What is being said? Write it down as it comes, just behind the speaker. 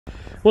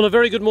Well, a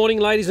very good morning,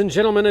 ladies and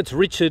gentlemen. It's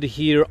Richard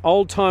here,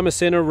 Oldtimer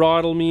Centre,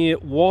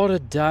 Rydalmere. What a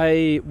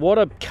day, what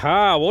a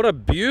car, what a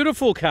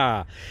beautiful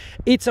car.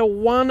 It's a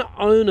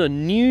one-owner,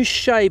 new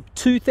shape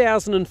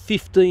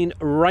 2015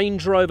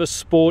 Range Rover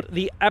Sport,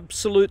 the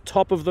absolute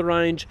top of the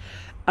range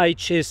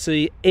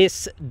HSE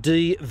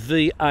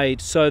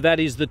SDV8. So that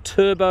is the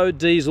turbo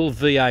diesel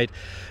V8.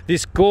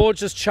 This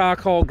gorgeous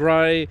charcoal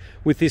grey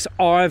with this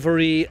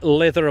ivory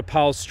leather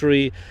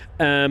upholstery,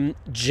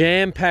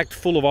 jam-packed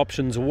full of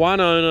options. One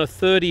owner,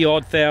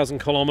 30-odd thousand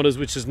kilometres,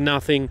 which is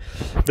nothing.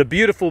 The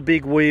beautiful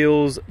big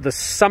wheels, the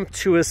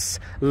sumptuous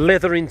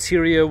leather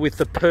interior with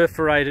the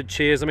perforated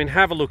chairs. I mean,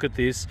 have a look at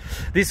this.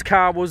 This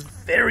car was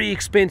very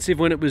expensive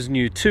when it was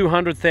new,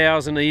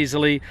 200,000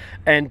 easily,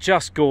 and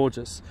just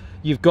gorgeous.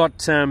 You've got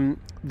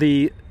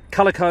the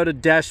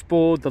colour-coded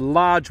dashboard, the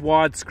large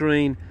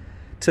widescreen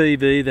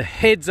TV, the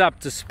heads-up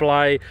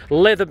display,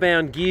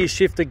 leather-bound gear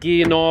shifter,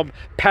 gear knob,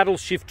 paddle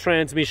shift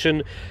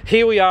transmission.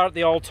 Here we are at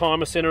the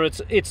Oldtimer Centre.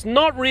 It's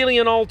not really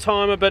an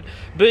oldtimer, but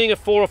being a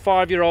 4 or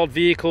 5 year old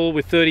vehicle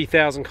with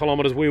 30,000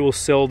 kilometres, we will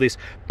sell this.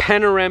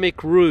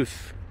 Panoramic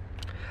roof,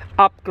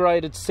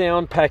 upgraded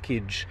sound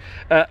package,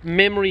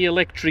 memory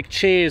electric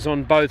chairs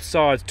on both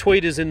sides,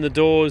 tweeters in the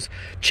doors,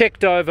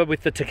 checked over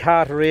with the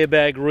Takata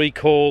airbag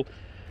recall.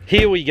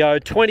 Here we go,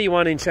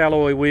 21-inch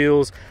alloy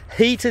wheels,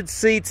 heated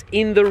seats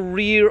in the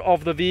rear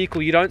of the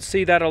vehicle. You don't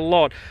see that a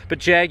lot, but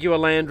Jaguar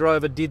Land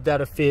Rover did that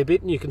a fair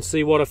bit, and you can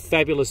see what a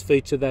fabulous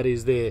feature that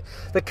is there.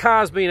 The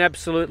car's been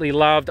absolutely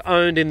loved,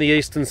 owned in the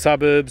eastern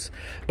suburbs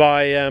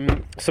by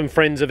some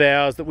friends of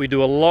ours that we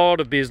do a lot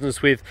of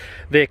business with.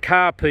 They're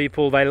car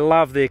people, they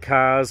love their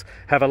cars,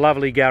 have a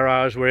lovely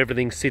garage where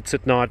everything sits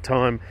at night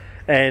time,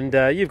 and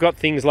you've got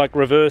things like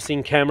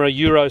reversing camera,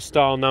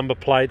 Euro-style number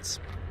plates.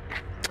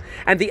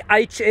 And the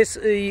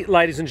HSE,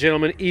 ladies and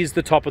gentlemen, is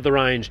the top of the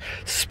range.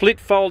 Split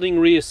folding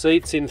rear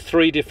seats in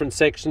 3 different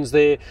sections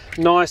there.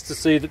 Nice to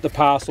see that the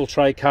parcel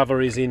tray cover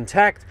is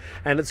intact,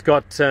 and it's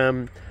got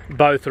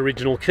both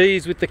original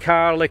keys with the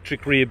car,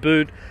 electric rear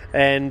boot,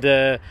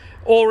 and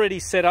already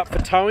set up for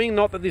towing.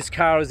 Not that this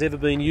car has ever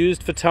been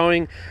used for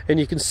towing,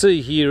 and you can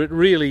see here it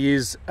really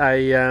is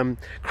a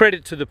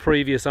credit to the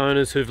previous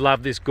owners who've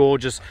loved this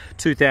gorgeous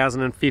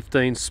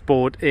 2015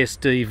 Sport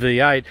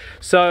SDV8.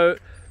 So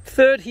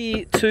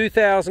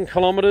 32,000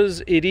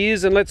 kilometres it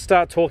is, and let's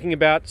start talking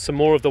about some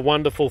more of the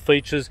wonderful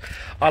features.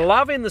 I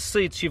love in the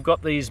seats you've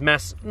got these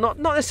not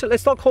necessarily,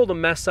 let's not call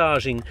them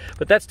massaging,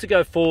 but that's to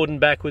go forward and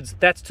backwards.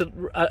 That's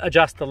to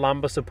adjust the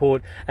lumbar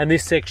support, and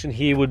this section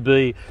here would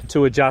be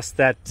to adjust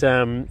that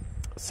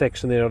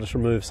section there. I'll just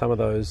remove some of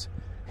those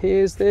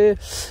hairs there.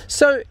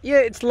 So yeah,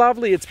 it's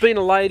lovely. It's been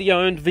a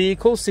lady-owned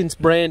vehicle since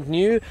brand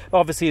new.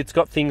 Obviously it's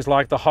got things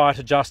like the height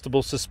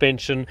adjustable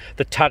suspension,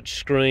 the touch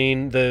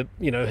screen, the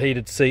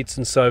heated seats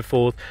and so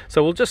forth.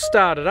 So we'll just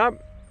start it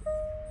up.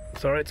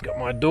 Sorry, it's got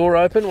my door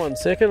open. 1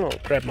 second, I'll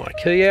grab my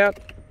key out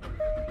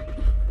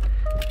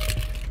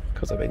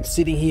because I've been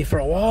sitting here for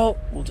a while.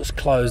 We'll just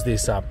close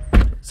this up.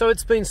 So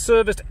it's been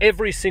serviced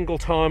every single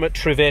time at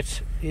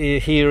Trivette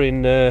here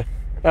in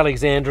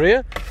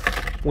Alexandria.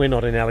 We're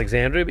not in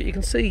Alexandria, but you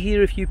can see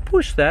here if you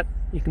push that,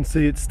 you can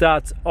see it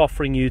starts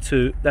offering you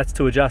that's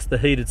to adjust the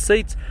heated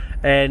seats,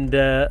 and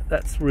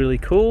that's really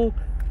cool.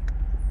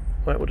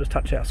 Right, we'll just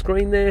touch our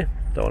screen there.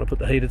 Don't want to put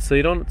the heated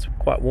seat on, it's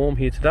quite warm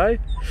here today.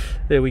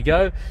 There we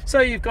go.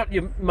 So you've got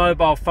your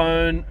mobile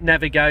phone,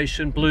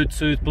 navigation,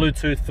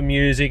 Bluetooth for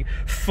music,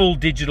 full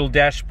digital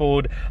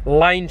dashboard,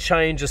 lane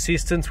change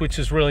assistance, which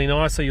is really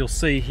nice. So you'll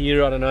see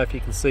here, I don't know if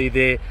you can see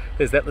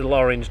there's that little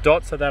orange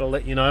dot, so that'll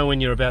let you know when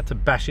you're about to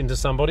bash into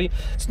somebody.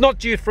 It's not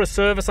due for a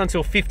service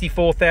until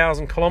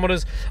 54,000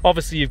 kilometres.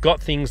 Obviously you've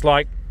got things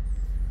like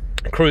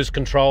cruise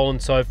control and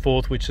so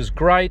forth, which is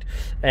great,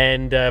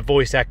 and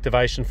voice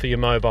activation for your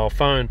mobile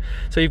phone.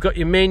 So you've got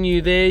your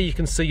menu there, you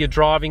can see your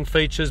driving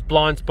features,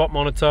 blind spot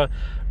monitor,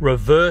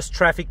 reverse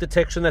traffic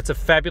detection. That's a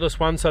fabulous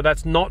one. So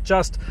that's not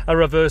just a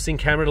reversing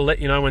camera to let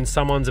you know when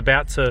someone's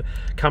about to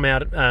come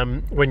out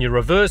when you're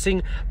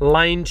reversing.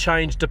 Lane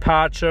change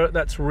departure,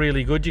 that's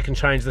really good. You can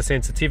change the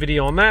sensitivity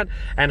on that,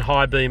 and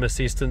high beam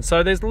assistance.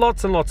 So there's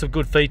lots and lots of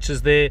good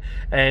features there,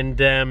 and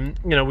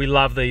we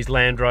love these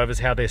Land Rovers,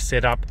 how they're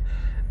set up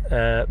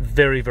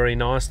very, very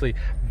nicely.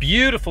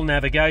 Beautiful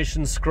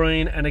navigation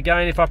screen, and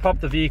again, if I pop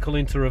the vehicle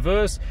into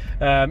reverse,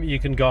 you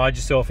can guide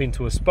yourself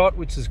into a spot,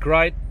 which is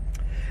great.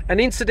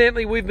 And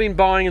incidentally, we've been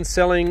buying and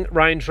selling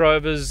Range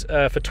Rovers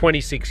for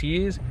 26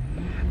 years.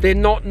 They're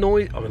not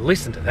noisy. I mean,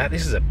 listen to that.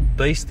 This is a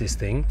beast, this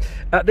thing.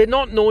 They're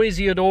not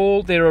noisy at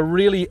all. They're a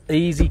really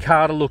easy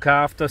car to look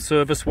after,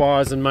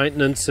 service-wise and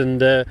maintenance,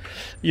 and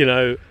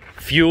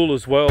fuel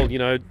as well.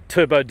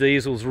 Turbo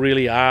diesels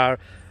really are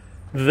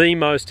the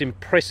most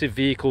impressive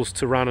vehicles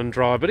to run and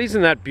drive. But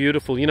isn't that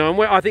beautiful? And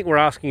I think we're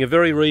asking a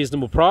very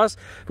reasonable price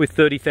with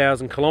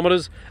 30,000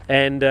 kilometres,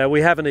 and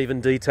we haven't even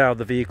detailed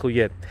the vehicle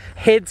yet.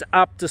 Heads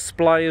up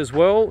display as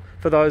well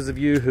for those of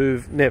you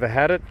who've never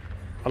had it.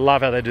 I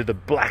love how they do the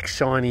black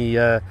shiny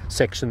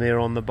section there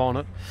on the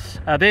bonnet.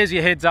 There's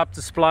your heads-up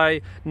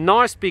display.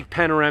 Nice big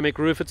panoramic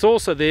roof. It's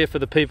also there for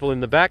the people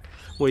in the back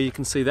where you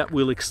can see that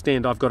will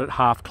extend. I've got it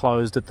half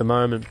closed at the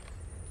moment.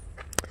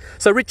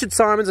 So Richard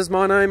Simons is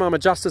my name. I'm a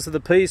Justice of the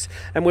Peace,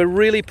 and we're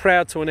really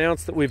proud to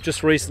announce that we've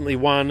just recently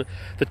won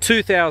the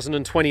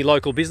 2020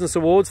 Local Business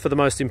Awards for the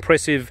most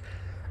impressive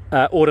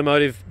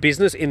automotive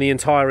business in the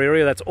entire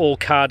area. That's all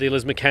car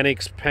dealers,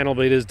 mechanics, panel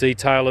beaters,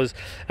 detailers.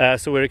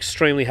 So we're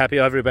extremely happy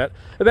over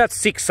about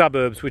 6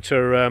 suburbs which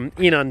are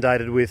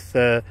inundated with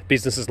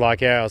businesses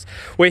like ours.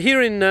 We're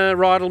here in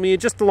Rydalmere,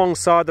 just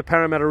alongside the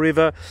Parramatta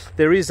River.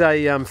 There is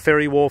a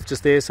ferry wharf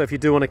just there, so if you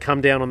do want to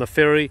come down on the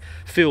ferry,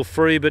 feel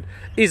free. But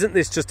isn't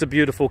this just a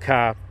beautiful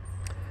car?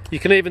 You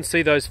can even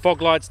see those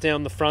fog lights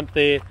down the front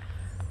there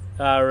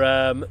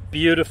are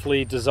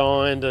beautifully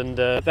designed, and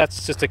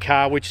that's just a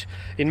car which,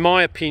 in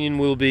my opinion,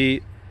 will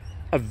be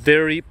a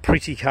very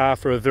pretty car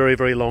for a very,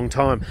 very long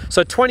time.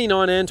 So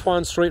 29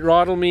 Antoine Street,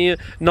 Rydalmere,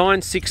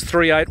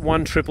 9638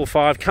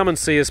 1555. Come and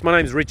see us. My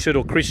name's Richard,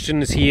 or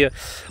Christian is here.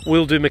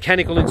 We'll do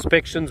mechanical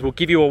inspections. We'll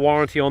give you a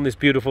warranty on this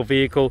beautiful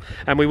vehicle,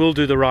 and we will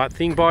do the right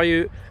thing by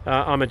you.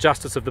 I'm a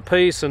Justice of the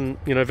Peace, and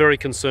very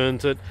concerned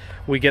that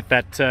we get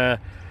that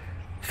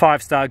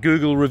 5-star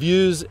Google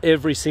reviews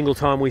every single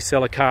time we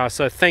sell a car.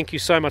 So thank you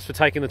so much for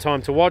taking the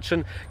time to watch,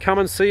 and come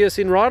and see us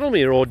in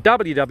Rydalmere or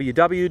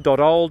www.old.com.au.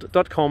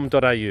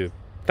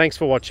 Thanks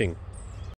for watching.